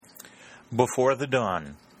Before the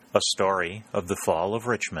Dawn, A Story of the Fall of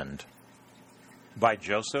Richmond, by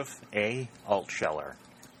Joseph A. Altsheler.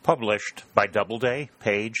 Published by Doubleday,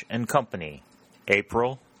 Page & Company,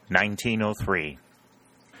 April 1903.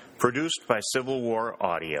 Produced by Civil War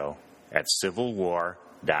Audio at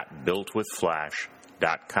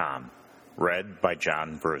civilwar.builtwithflash.com. Read by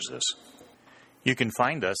John Burzes. You can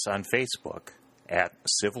find us on Facebook at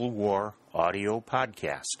Civil War Audio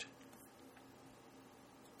Podcast.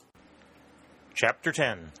 Chapter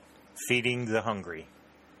 10. Feeding the Hungry.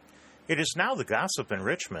 "It is now the gossip in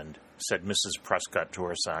Richmond," said Mrs. Prescott to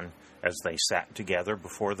her son, as they sat together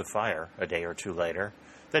before the fire a day or two later,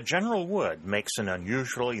 "that General Wood makes an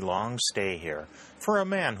unusually long stay here for a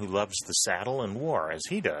man who loves the saddle and war as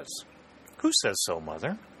he does." "Who says so,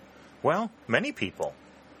 Mother?" "Well, many people."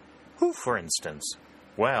 "Who, for instance?"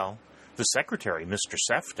 "Well, the Secretary, Mr.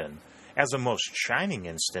 Sefton, as a most shining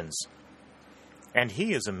instance. And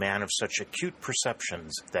he is a man of such acute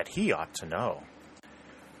perceptions that he ought to know."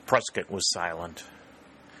 Prescott was silent.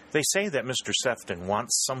 "They say that Mr. Sefton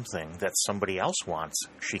wants something that somebody else wants,"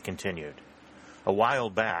 she continued. "A while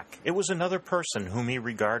back, it was another person whom he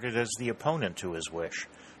regarded as the opponent to his wish,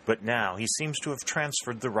 but now he seems to have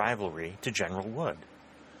transferred the rivalry to General Wood.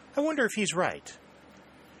 I wonder if he's right."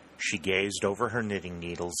 She gazed over her knitting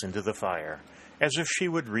needles into the fire, as if she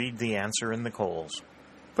would read the answer in the coals.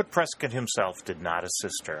 But Prescott himself did not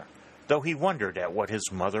assist her, though he wondered at what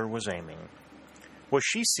his mother was aiming. Was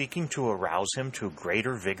she seeking to arouse him to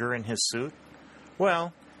greater vigor in his suit?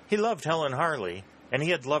 Well, he loved Helen Harley, and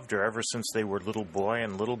he had loved her ever since they were little boy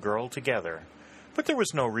and little girl together. But there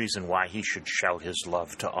was no reason why he should shout his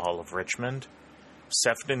love to all of Richmond.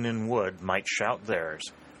 Sefton and Wood might shout theirs,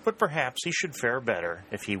 but perhaps he should fare better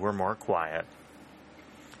if he were more quiet.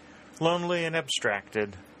 Lonely and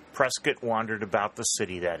abstracted, Prescott wandered about the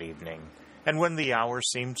city that evening, and when the hour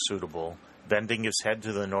seemed suitable, bending his head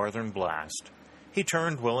to the northern blast, he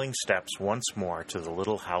turned willing steps once more to the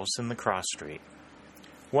little house in the cross street,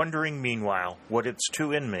 wondering meanwhile what its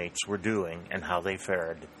two inmates were doing and how they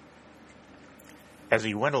fared. As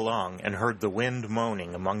he went along and heard the wind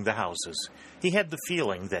moaning among the houses, he had the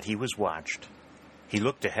feeling that he was watched. He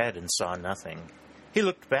looked ahead and saw nothing. He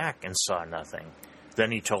looked back and saw nothing.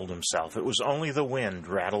 Then he told himself it was only the wind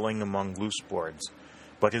rattling among loose boards,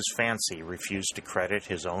 but his fancy refused to credit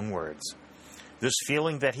his own words. This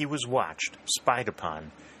feeling that he was watched, spied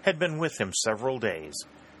upon, had been with him several days,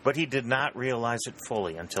 but he did not realize it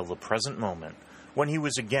fully until the present moment, when he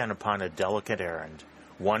was again upon a delicate errand,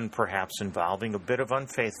 one perhaps involving a bit of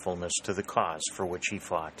unfaithfulness to the cause for which he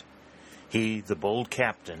fought. He, the bold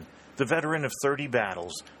captain, the veteran of 30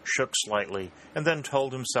 battles, shook slightly and then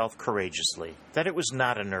told himself courageously that it was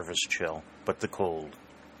not a nervous chill, but the cold.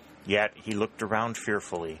 Yet he looked around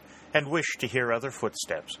fearfully and wished to hear other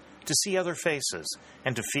footsteps, to see other faces,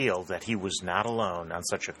 and to feel that he was not alone on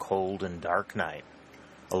such a cold and dark night,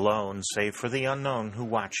 alone save for the unknown who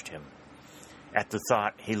watched him. At the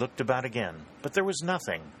thought he looked about again, but there was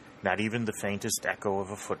nothing, not even the faintest echo of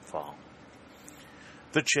a footfall.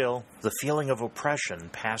 The chill, the feeling of oppression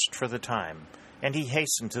passed for the time, and he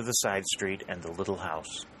hastened to the side street and the little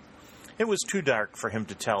house. It was too dark for him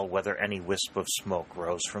to tell whether any wisp of smoke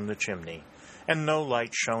rose from the chimney, and no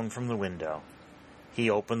light shone from the window. He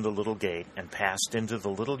opened the little gate and passed into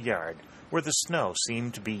the little yard where the snow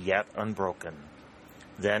seemed to be yet unbroken.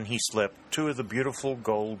 Then he slipped two of the beautiful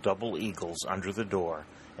gold double eagles under the door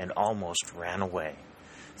and almost ran away,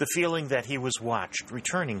 the feeling that he was watched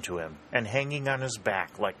returning to him and hanging on his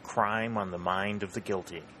back like crime on the mind of the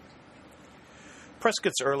guilty.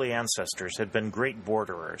 Prescott's early ancestors had been great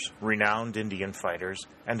borderers, renowned Indian fighters,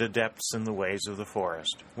 and adepts in the ways of the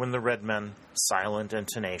forest, when the red men, silent and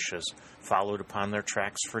tenacious, followed upon their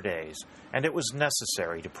tracks for days, and it was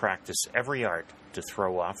necessary to practice every art to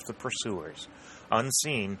throw off the pursuers,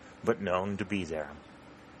 unseen but known to be there.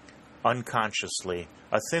 Unconsciously,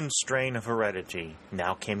 a thin strain of heredity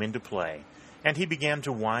now came into play, and he began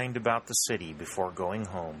to wind about the city before going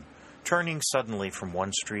home, turning suddenly from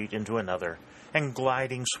one street into another, and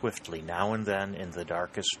gliding swiftly now and then in the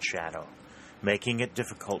darkest shadow, making it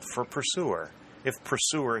difficult for pursuer, if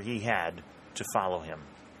pursuer he had, to follow him.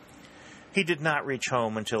 He did not reach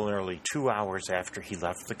home until nearly 2 hours after he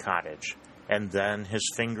left the cottage, and then his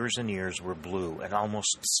fingers and ears were blue and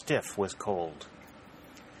almost stiff with cold.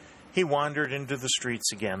 He wandered into the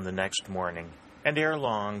streets again the next morning, and ere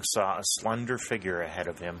long saw a slender figure ahead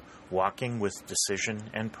of him, walking with decision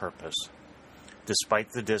and purpose.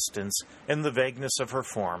 Despite the distance and the vagueness of her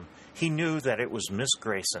form, he knew that it was Miss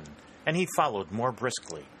Grayson, and he followed more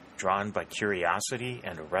briskly, drawn by curiosity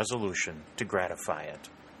and a resolution to gratify it.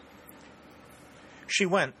 She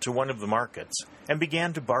went to one of the markets and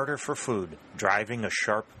began to barter for food, driving a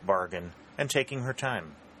sharp bargain and taking her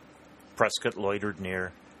time. Prescott loitered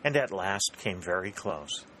near and at last came very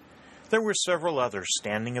close. There were several others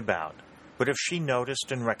standing about, but if she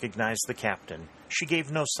noticed and recognized the captain, she gave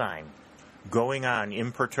no sign, going on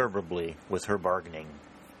imperturbably with her bargaining.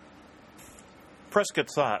 Prescott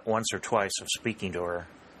thought once or twice of speaking to her,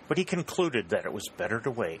 but he concluded that it was better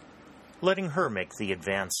to wait, letting her make the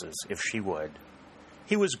advances if she would.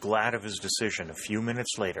 He was glad of his decision a few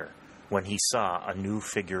minutes later when he saw a new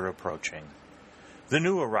figure approaching. The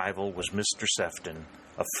new arrival was Mr. Sefton,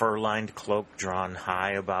 a fur-lined cloak drawn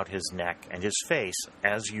high about his neck and his face,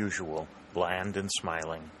 as usual, bland and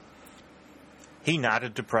smiling. He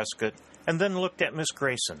nodded to Prescott and then looked at Miss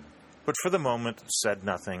Grayson, but for the moment said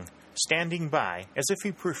nothing, standing by as if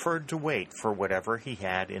he preferred to wait for whatever he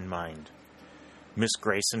had in mind. Miss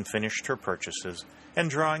Grayson finished her purchases, and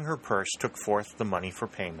drawing her purse, took forth the money for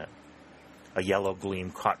payment. A yellow gleam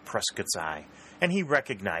caught Prescott's eye, and he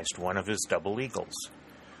recognized one of his double eagles.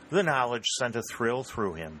 The knowledge sent a thrill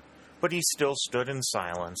through him, but he still stood in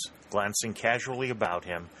silence, glancing casually about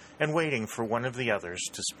him and waiting for one of the others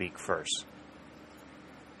to speak first.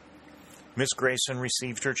 Miss Grayson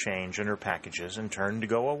received her change and her packages and turned to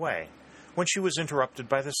go away, when she was interrupted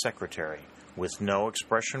by the secretary, with no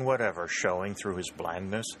expression whatever showing through his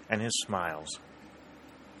blandness and his smiles.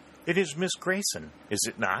 "It is Miss Grayson, is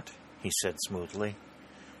it not?" he said smoothly.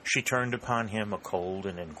 She turned upon him a cold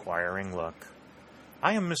and inquiring look.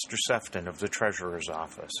 "I am Mr. Sefton of the Treasurer's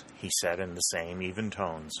office," he said in the same even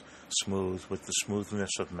tones, smooth with the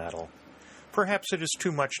smoothness of metal. "Perhaps it is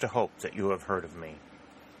too much to hope that you have heard of me."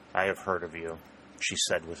 "I have heard of you," she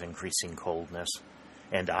said with increasing coldness.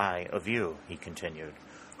 "And I of you," he continued.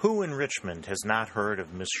 "Who in Richmond has not heard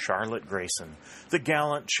of Miss Charlotte Grayson, the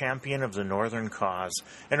gallant champion of the Northern cause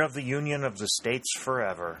and of the Union of the States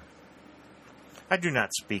forever?" "I do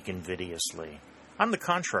not speak invidiously. On the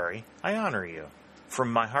contrary, I honor you.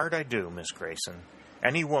 From my heart I do, Miss Grayson.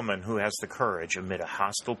 Any woman who has the courage amid a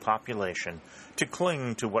hostile population to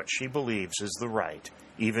cling to what she believes is the right,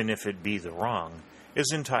 even if it be the wrong,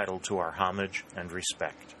 is entitled to our homage and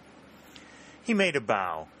respect." He made a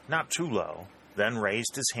bow, not too low, then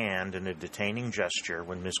raised his hand in a detaining gesture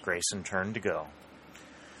when Miss Grayson turned to go.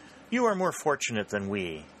 "You are more fortunate than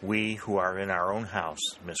we who are in our own house,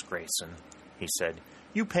 Miss Grayson," he said.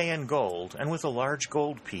 "You pay in gold, and with a large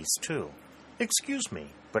gold piece, too. Excuse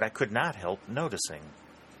me, but I could not help noticing."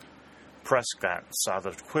 Prescott saw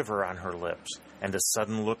the quiver on her lips and a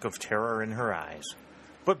sudden look of terror in her eyes,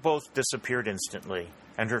 but both disappeared instantly,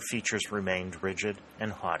 and her features remained rigid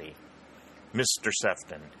and haughty. "Mr.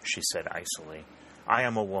 Sefton," she said icily, "I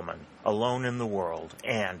am a woman, alone in the world,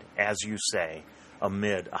 and, as you say,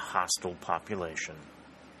 amid a hostile population.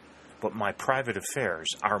 But my private affairs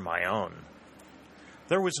are my own."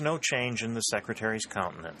 There was no change in the secretary's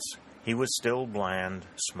countenance. He was still bland,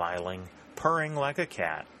 smiling, purring like a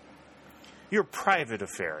cat. "Your private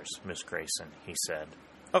affairs, Miss Grayson," he said.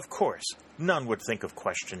 "Of course, none would think of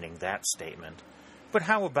questioning that statement. But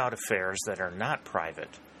how about affairs that are not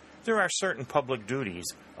private? There are certain public duties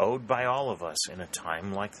owed by all of us in a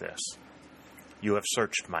time like this." "You have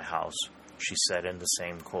searched my house," she said in the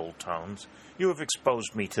same cold tones. "You have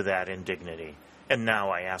exposed me to that indignity, and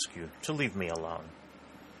now I ask you to leave me alone."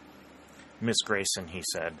 "Miss Grayson," he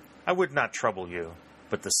said, "I would not trouble you,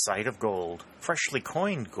 but the sight of gold, freshly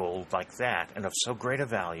coined gold like that and of so great a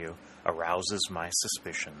value, arouses my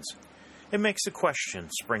suspicions. It makes a question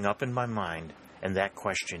spring up in my mind, and that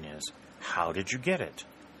question is, how did you get it?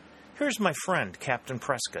 Here's my friend, Captain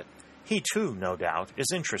Prescott. He, too, no doubt,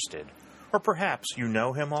 is interested, or perhaps you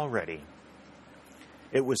know him already."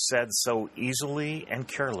 It was said so easily and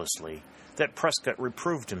carelessly that Prescott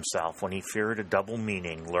reproved himself when he feared a double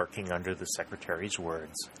meaning lurking under the secretary's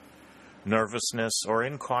words. Nervousness or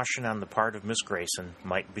incaution on the part of Miss Grayson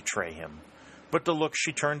might betray him, but the look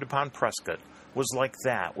she turned upon Prescott was like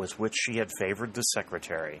that with which she had favored the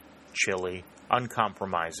secretary, chilly,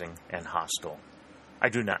 uncompromising, and hostile. "I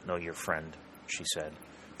do not know your friend," she said.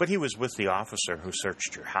 "But he was with the officer who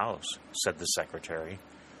searched your house," said the secretary.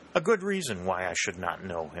 "A good reason why I should not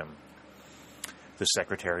know him." The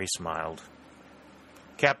secretary smiled.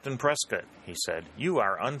 "Captain Prescott," he said, "you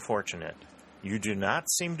are unfortunate. You do not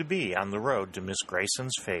seem to be on the road to Miss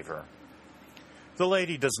Grayson's favor." "The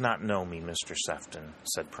lady does not know me, Mr. Sefton,"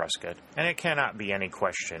 said Prescott, "and it cannot be any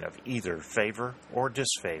question of either favor or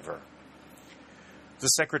disfavor." The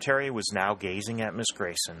secretary was now gazing at Miss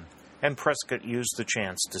Grayson, and Prescott used the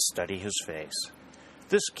chance to study his face.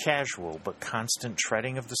 This casual but constant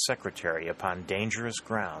treading of the secretary upon dangerous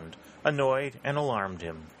ground annoyed and alarmed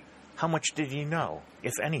him. How much did he know,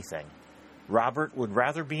 if anything? Robert would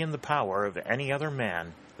rather be in the power of any other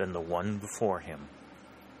man than the one before him.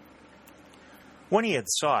 When he had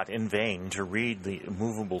sought in vain to read the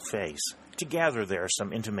immovable face, to gather there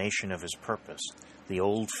some intimation of his purpose, the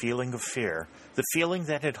old feeling of fear, the feeling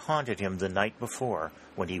that had haunted him the night before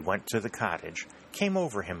when he went to the cottage, came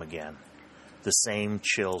over him again. The same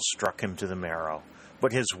chill struck him to the marrow,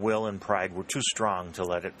 but his will and pride were too strong to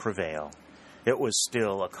let it prevail. It was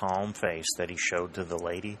still a calm face that he showed to the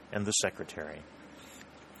lady and the secretary.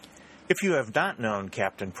 "If you have not known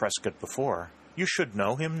Captain Prescott before, you should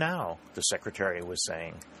know him now," the secretary was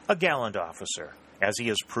saying. "A gallant officer, as he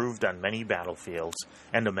has proved on many battlefields,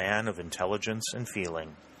 and a man of intelligence and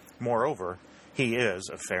feeling. Moreover, he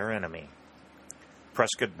is a fair enemy."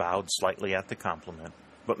 Prescott bowed slightly at the compliment,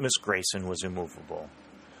 but Miss Grayson was immovable.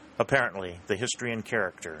 Apparently, the history and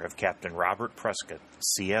character of Captain Robert Prescott,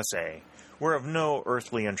 C.S.A., were of no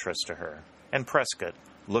earthly interest to her, and Prescott,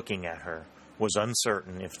 looking at her, was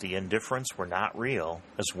uncertain if the indifference were not real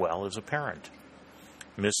as well as apparent.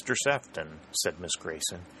 "Mr. Sefton," said Miss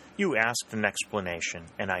Grayson, "you asked an explanation,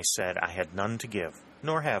 and I said I had none to give,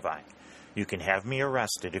 nor have I. You can have me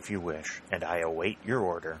arrested if you wish, and I await your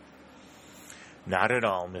order." "Not at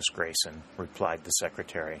all, Miss Grayson," replied the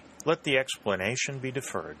secretary. "Let the explanation be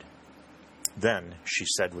deferred." "Then," she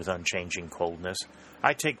said with unchanging coldness,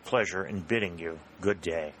 "I take pleasure in bidding you good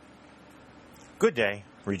day." "Good day,"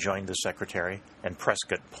 rejoined the secretary, and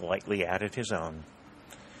Prescott politely added his own.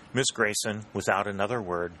 Miss Grayson, without another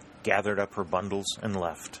word, gathered up her bundles and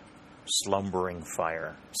left. "Slumbering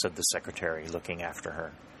fire," said the secretary, looking after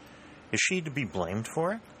her. "Is she to be blamed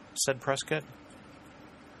for it?" said Prescott.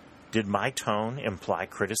 "Did my tone imply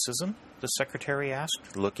criticism?" the secretary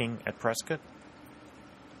asked, looking at Prescott.